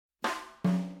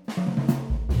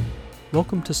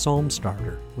Welcome to Psalm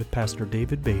Starter with Pastor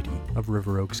David Beatty of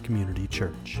River Oaks Community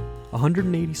Church.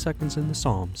 180 seconds in the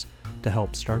Psalms to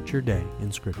help start your day in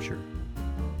Scripture.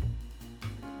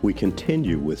 We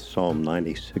continue with Psalm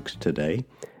 96 today.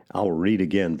 I'll read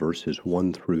again verses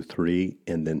 1 through 3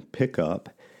 and then pick up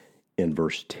in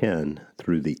verse 10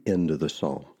 through the end of the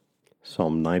psalm.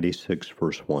 Psalm 96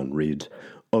 verse 1 reads,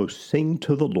 "O sing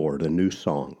to the Lord a new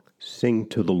song. Sing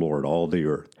to the Lord, all the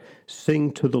earth.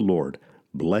 Sing to the Lord.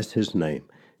 Bless his name.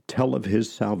 Tell of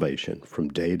his salvation from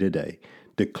day to day.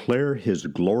 Declare his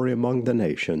glory among the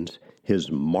nations, his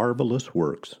marvelous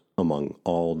works among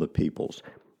all the peoples."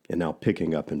 And now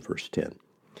picking up in verse 10.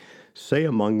 "Say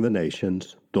among the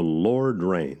nations, the Lord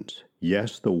reigns.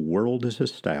 Yes, the world is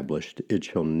established. It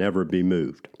shall never be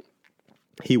moved.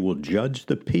 He will judge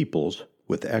the peoples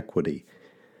with equity.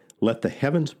 Let the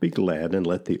heavens be glad and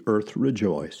let the earth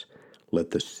rejoice.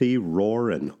 Let the sea roar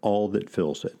and all that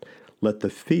fills it. Let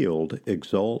the field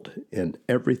exult and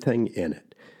everything in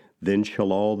it. Then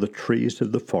shall all the trees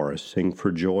of the forest sing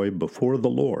for joy before the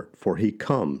Lord, for he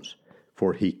comes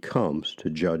to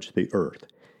judge the earth.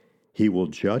 He will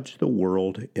judge the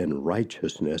world in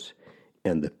righteousness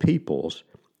and the peoples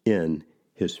in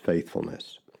his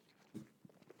faithfulness."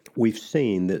 We've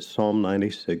seen that Psalm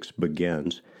 96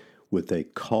 begins with a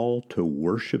call to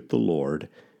worship the Lord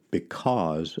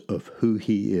because of who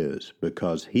he is,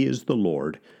 because he is the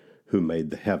Lord who made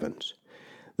the heavens.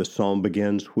 The psalm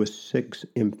begins with 6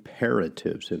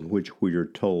 imperatives in which we are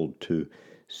told to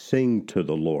sing to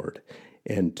the Lord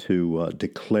and to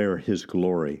declare his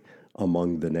glory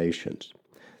among the nations.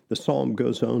 The psalm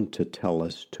goes on to tell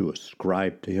us to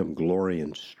ascribe to him glory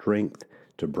and strength,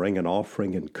 to bring an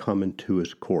offering and come into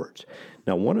his courts.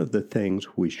 Now, one of the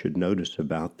things we should notice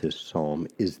about this psalm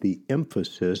is the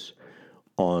emphasis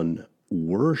on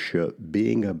worship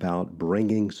being about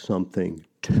bringing something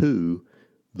to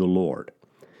the Lord.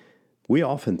 We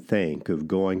often think of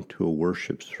going to a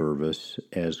worship service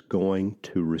as going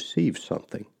to receive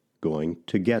something, going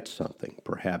to get something.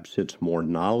 Perhaps it's more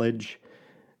knowledge,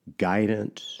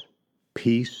 guidance,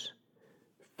 peace,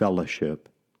 fellowship.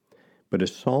 But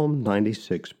as Psalm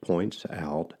 96 points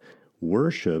out,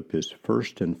 worship is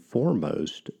first and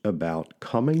foremost about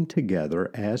coming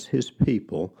together as his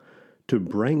people to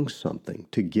bring something,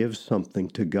 to give something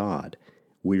to God.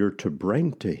 We are to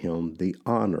bring to him the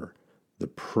honor, the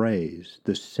praise,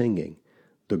 the singing,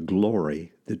 the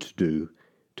glory that's due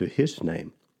to his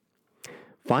name.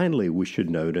 Finally, we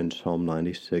should note in Psalm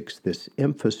 96 this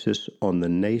emphasis on the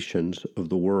nations of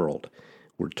the world.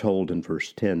 We're told in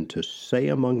verse 10 to say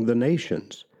among the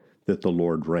nations that the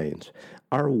Lord reigns.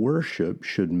 Our worship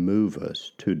should move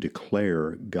us to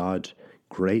declare God's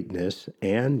greatness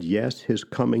and, yes, his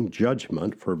coming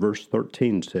judgment, for verse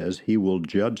 13 says he will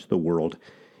judge the world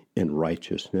in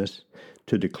righteousness,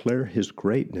 to declare his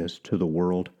greatness to the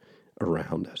world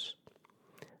around us.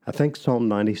 I think Psalm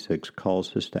 96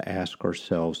 calls us to ask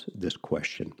ourselves this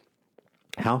question: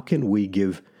 how can we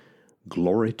give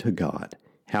glory to God?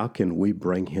 How can we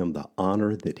bring him the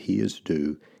honor that he is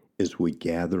due as we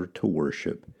gather to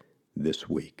worship this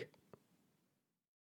week?